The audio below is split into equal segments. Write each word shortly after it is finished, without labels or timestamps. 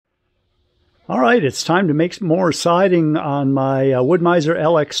All right, it's time to make some more siding on my Woodmizer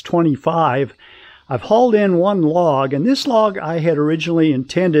LX 25. I've hauled in one log, and this log I had originally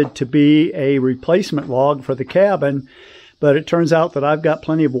intended to be a replacement log for the cabin, but it turns out that I've got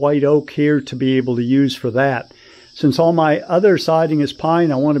plenty of white oak here to be able to use for that. Since all my other siding is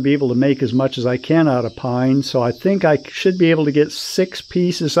pine, I want to be able to make as much as I can out of pine, so I think I should be able to get 6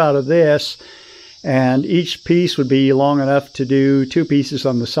 pieces out of this, and each piece would be long enough to do 2 pieces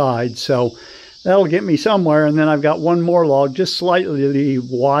on the side, so that'll get me somewhere. And then I've got one more log just slightly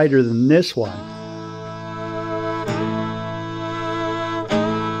wider than this one.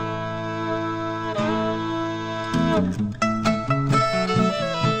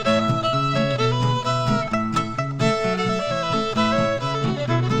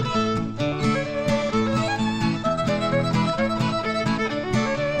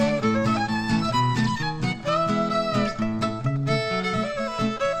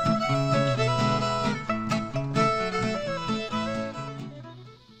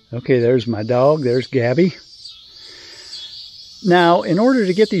 Okay, there's my dog. There's Gabby. Now, in order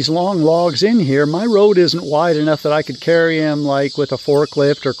to get these long logs in here, my road isn't wide enough that I could carry them like with a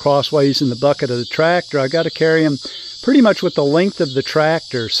forklift or crossways in the bucket of the tractor. I got to carry them pretty much with the length of the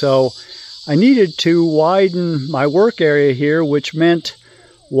tractor. So I needed to widen my work area here, which meant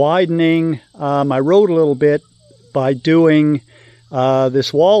widening my road a little bit by doing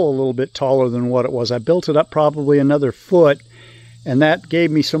this wall a little bit taller than what it was. I built it up probably another foot, and that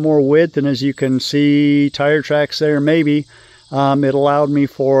gave me some more width, and as you can see, tire tracks there maybe, it allowed me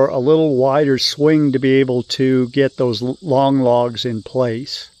for a little wider swing to be able to get those long logs in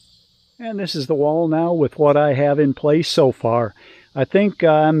place. And this is the wall now with what I have in place so far. I think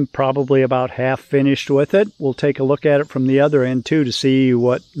I'm probably about half finished with it. We'll take a look at it from the other end too to see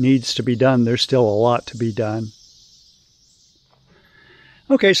what needs to be done. There's still a lot to be done.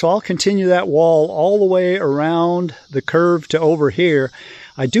 Okay, so I'll continue that wall all the way around the curve to over here.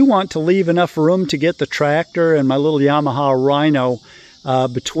 I do want to leave enough room to get the tractor and my little Yamaha Rhino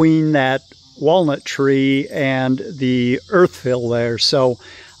between that walnut tree and the earth fill there. So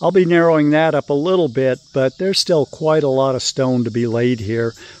I'll be narrowing that up a little bit, but there's still quite a lot of stone to be laid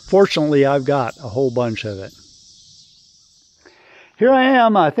here. Fortunately, I've got a whole bunch of it. Here I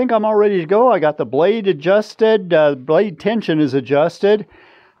am. I think I'm all ready to go. I got the blade adjusted. Blade tension is adjusted.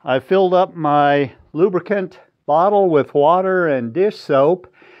 I filled up my lubricant bottle with water and dish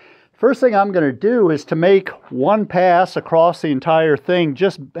soap. First thing I'm going to do is to make one pass across the entire thing,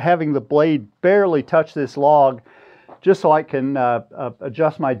 just having the blade barely touch this log, just so I can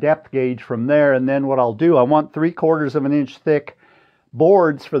adjust my depth gauge from there. And then what I'll do, I want 3/4 of an inch thick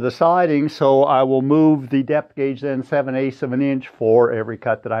boards for the siding, so I will move the depth gauge then 7/8 of an inch for every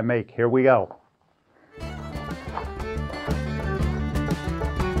cut that I make. Here we go.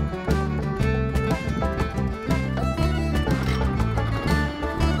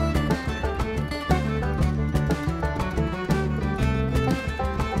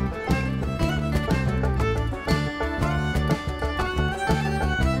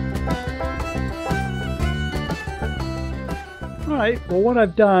 Alright, well what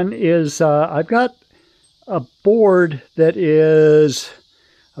I've done is I've got a board that is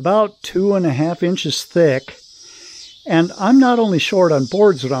about 2.5 inches thick, and I'm not only short on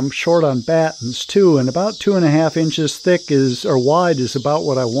boards, but I'm short on battens too, and about 2.5 inches thick is, or wide, is about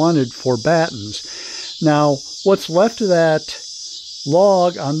what I wanted for battens. Now what's left of that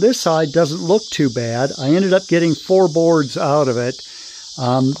log on this side doesn't look too bad. I ended up getting 4 boards out of it.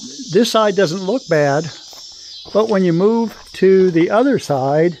 This side doesn't look bad, but when you move to the other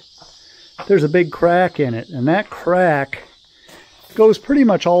side, there's a big crack in it, and that crack goes pretty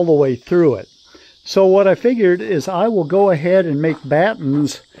much all the way through it. So what I figured is I will go ahead and make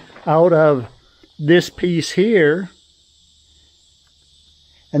battens out of this piece here,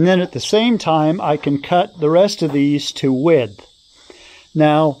 and then at the same time I can cut the rest of these to width.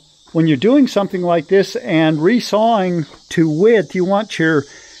 Now when you're doing something like this and resawing to width, you want your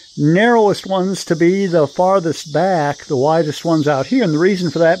narrowest ones to be the farthest back, the widest ones out here. And the reason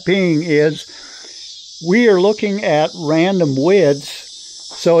for that being is we are looking at random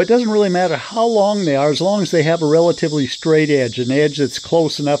widths, so it doesn't really matter how long they are as long as they have a relatively straight edge, an edge that's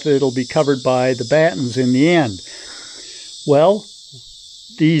close enough that it'll be covered by the battens in the end. Well,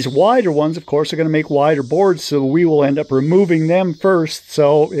 these wider ones, of course, are going to make wider boards, so we will end up removing them first,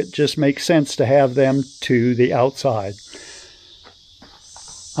 so it just makes sense to have them to the outside.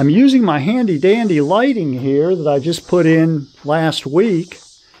 I'm using my handy dandy lighting here that I just put in last week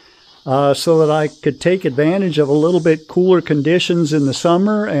so that I could take advantage of a little bit cooler conditions in the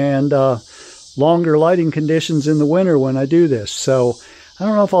summer and longer lighting conditions in the winter when I do this. So I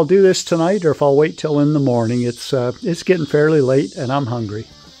don't know if I'll do this tonight or if I'll wait till in the morning. It's getting fairly late and I'm hungry.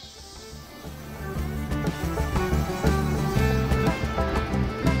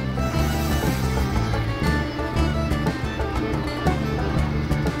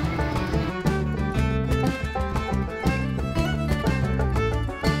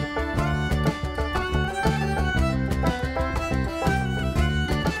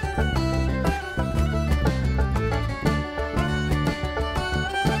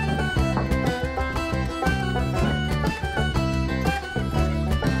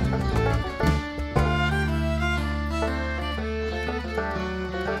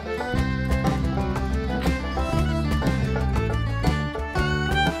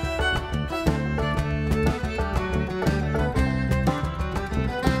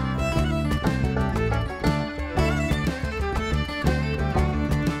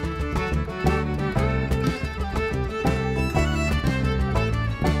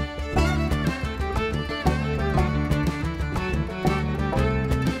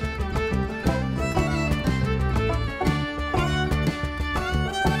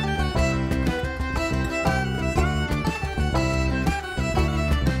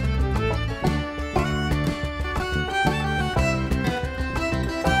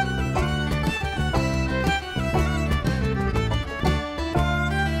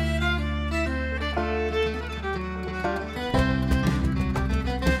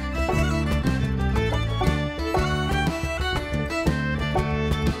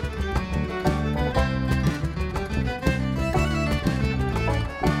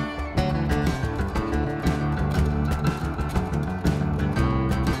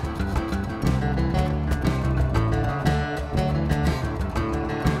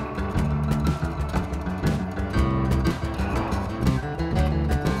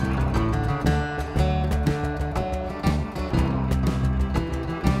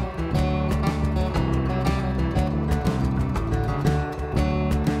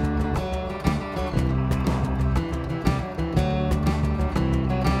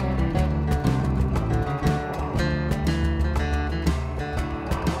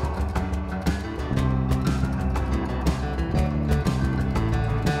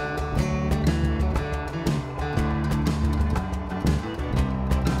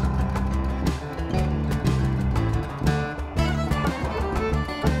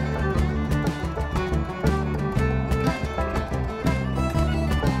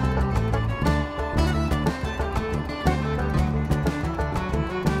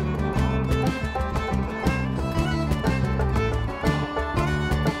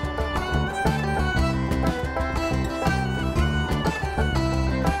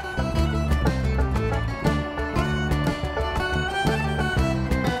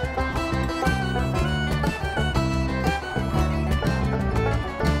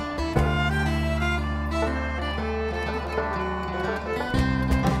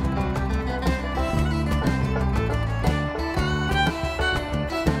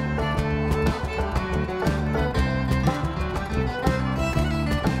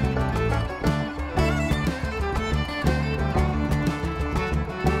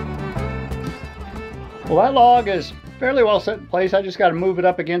 Well, that log is fairly well set in place. I just got to move it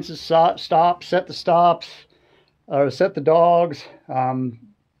up against the stop, set the stops, or set the dogs,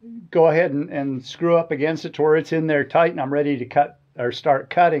 go ahead and screw up against it to where it's in there tight and I'm ready to cut or start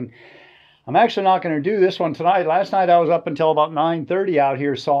cutting. I'm actually not going to do this one tonight. Last night I was up until about 9:30 out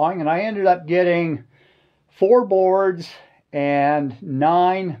here sawing, and I ended up getting 4 boards and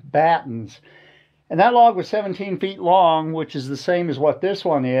 9 battens. And that log was 17 feet long, which is the same as what this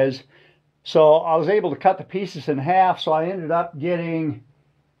one is. So I was able to cut the pieces in half, so I ended up getting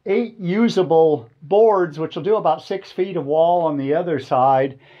 8 usable boards, which will do about 6 feet of wall on the other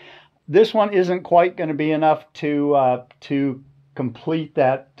side. This one isn't quite going to be enough to complete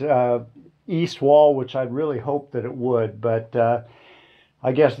that east wall, which I'd really hoped that it would, but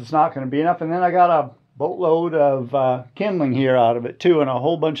I guess it's not going to be enough. And then I got a boatload of kindling here out of it too, and a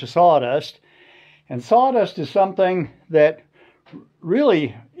whole bunch of sawdust. And sawdust is something that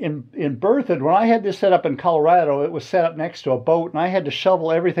really in Berthoud, when I had this set up in Colorado, it was set up next to a boat and I had to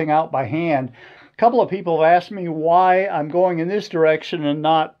shovel everything out by hand. A couple of people have asked me why I'm going in this direction and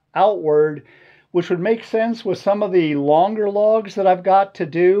not outward, which would make sense with some of the longer logs that I've got to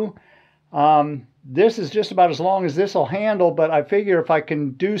do. This is just about as long as this will handle, but I figure if I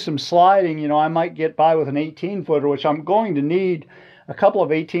can do some sliding, you know, I might get by with an 18-footer, which I'm going to need a couple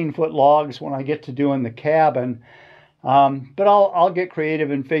of 18-foot logs when I get to doing the cabin. But I'll get creative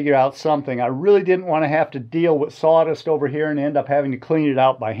and figure out something. I really didn't want to have to deal with sawdust over here and end up having to clean it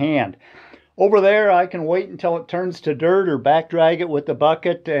out by hand. Over there, I can wait until it turns to dirt or back drag it with the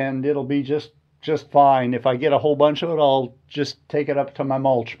bucket, and it'll be just fine. If I get a whole bunch of it, I'll just take it up to my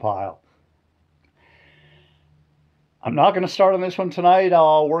mulch pile. I'm not going to start on this one tonight.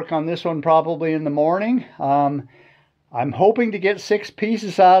 I'll work on this one probably in the morning. I'm hoping to get 6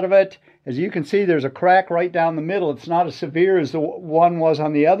 pieces out of it. As you can see, there's a crack right down the middle. It's not as severe as the one was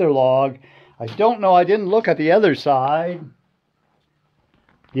on the other log. I don't know, I didn't look at the other side.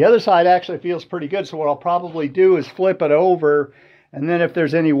 The other side actually feels pretty good, so what I'll probably do is flip it over, and then if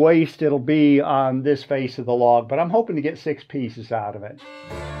there's any waste, it'll be on this face of the log. But I'm hoping to get 6 pieces out of it.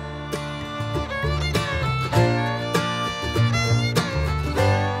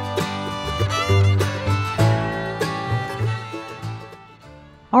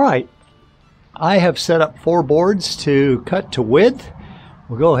 All right, I have set up 4 boards to cut to width.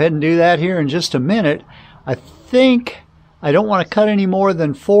 We'll go ahead and do that here in just a minute. I think I don't want to cut any more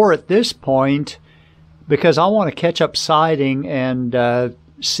than 4 at this point because I want to catch up siding and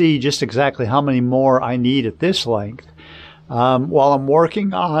see just exactly how many more I need at this length. While I'm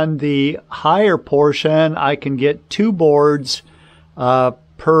working on the higher portion, I can get 2 boards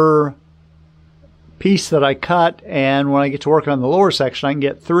per piece that I cut, and when I get to work on the lower section I can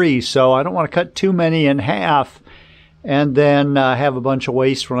get 3, so I don't want to cut too many in half and then have a bunch of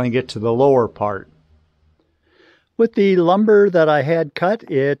waste when I get to the lower part. With the lumber that I had cut,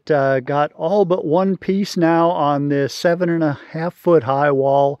 it got all but 1 piece now on this 7.5 foot high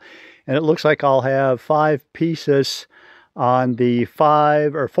wall, and it looks like I'll have 5 pieces on the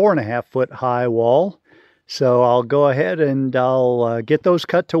 5 or 4.5 foot high wall. So I'll go ahead and I'll get those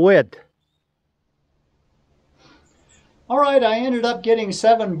cut to width. All right, I ended up getting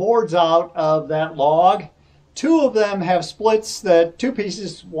 7 boards out of that log. 2 of them have splits that 2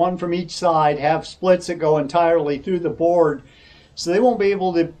 pieces, 1 from each side, have splits that go entirely through the board. So they won't be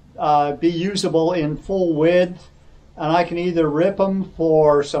able to be usable in full width. And I can either rip them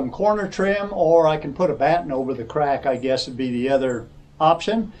for some corner trim or I can put a batten over the crack, I guess would be the other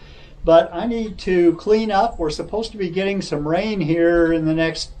option. But I need to clean up. We're supposed to be getting some rain here in the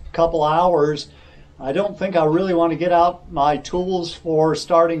next couple hours. I don't think I really want to get out my tools for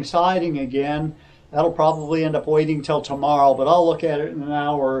starting siding again. That'll probably end up waiting till tomorrow, but I'll look at it in an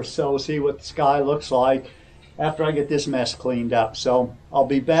hour or so, see what the sky looks like after I get this mess cleaned up. So I'll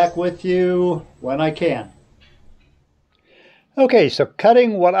be back with you when I can. Okay, so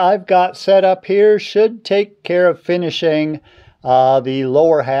cutting what I've got set up here should take care of finishing the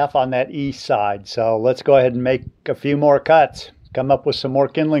lower half on that east side. So let's go ahead and make a few more cuts, come up with some more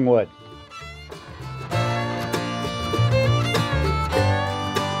kindling wood.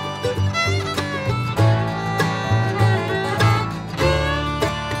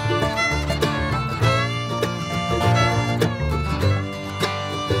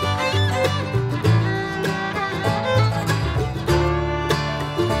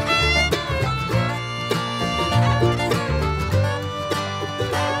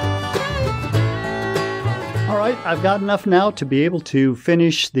 I've got enough now to be able to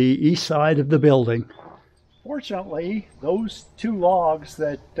finish the east side of the building. Fortunately, those 2 logs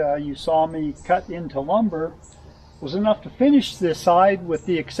that you saw me cut into lumber was enough to finish this side with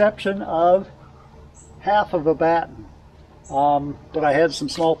the exception of half of a batten. But I had some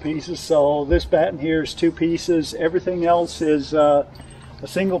small pieces, so this batten here is 2 pieces. Everything else is a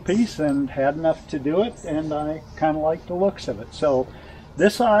single piece and had enough to do it, and I kind of like the looks of it. So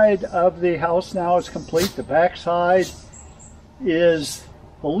this side of the house now is complete. The back side is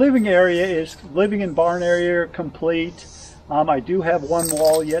the living and barn area complete. I do have 1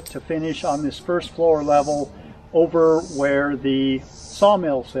 wall yet to finish on this first floor level over where the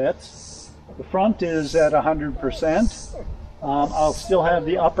sawmill sits. The front is at 100%. I'll still have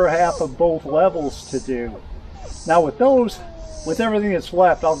the upper half of both levels to do. Now with everything that's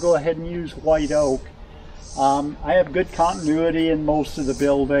left, I'll go ahead and use white oak. I have good continuity in most of the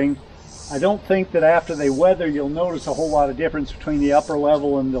building. I don't think that after they weather you'll notice a whole lot of difference between the upper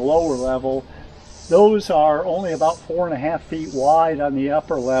level and the lower level. Those are only about 4.5 feet wide on the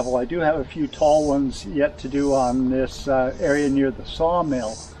upper level. I do have a few tall ones yet to do on this area near the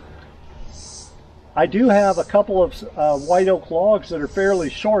sawmill. I do have a couple of white oak logs that are fairly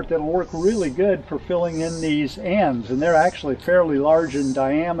short that'll work really good for filling in these ends, and they're actually fairly large in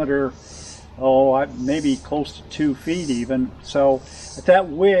diameter. Maybe close to 2 feet even. So at that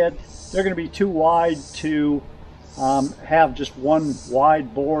width, they're going to be too wide to have just 1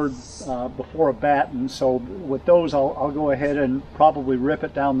 wide board before a batten. So with those, I'll go ahead and probably rip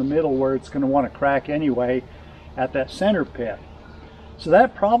it down the middle where it's going to want to crack anyway at that center pit. So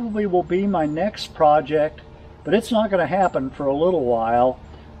that probably will be my next project, but it's not going to happen for a little while.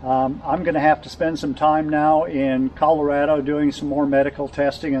 I'm going to have to spend some time now in Colorado doing some more medical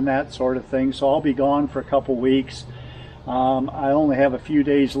testing and that sort of thing, so I'll be gone for a couple weeks. I only have a few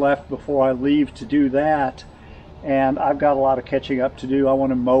days left before I leave to do that, and I've got a lot of catching up to do. I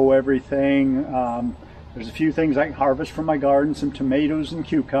want to mow everything. There's a few things I can harvest from my garden, some tomatoes and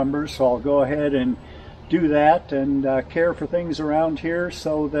cucumbers, so I'll go ahead and do that and care for things around here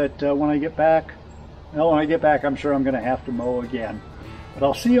so that when I get back, I'm sure I'm going to have to mow again. But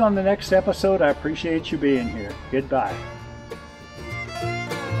I'll see you on the next episode. I appreciate you being here. Goodbye.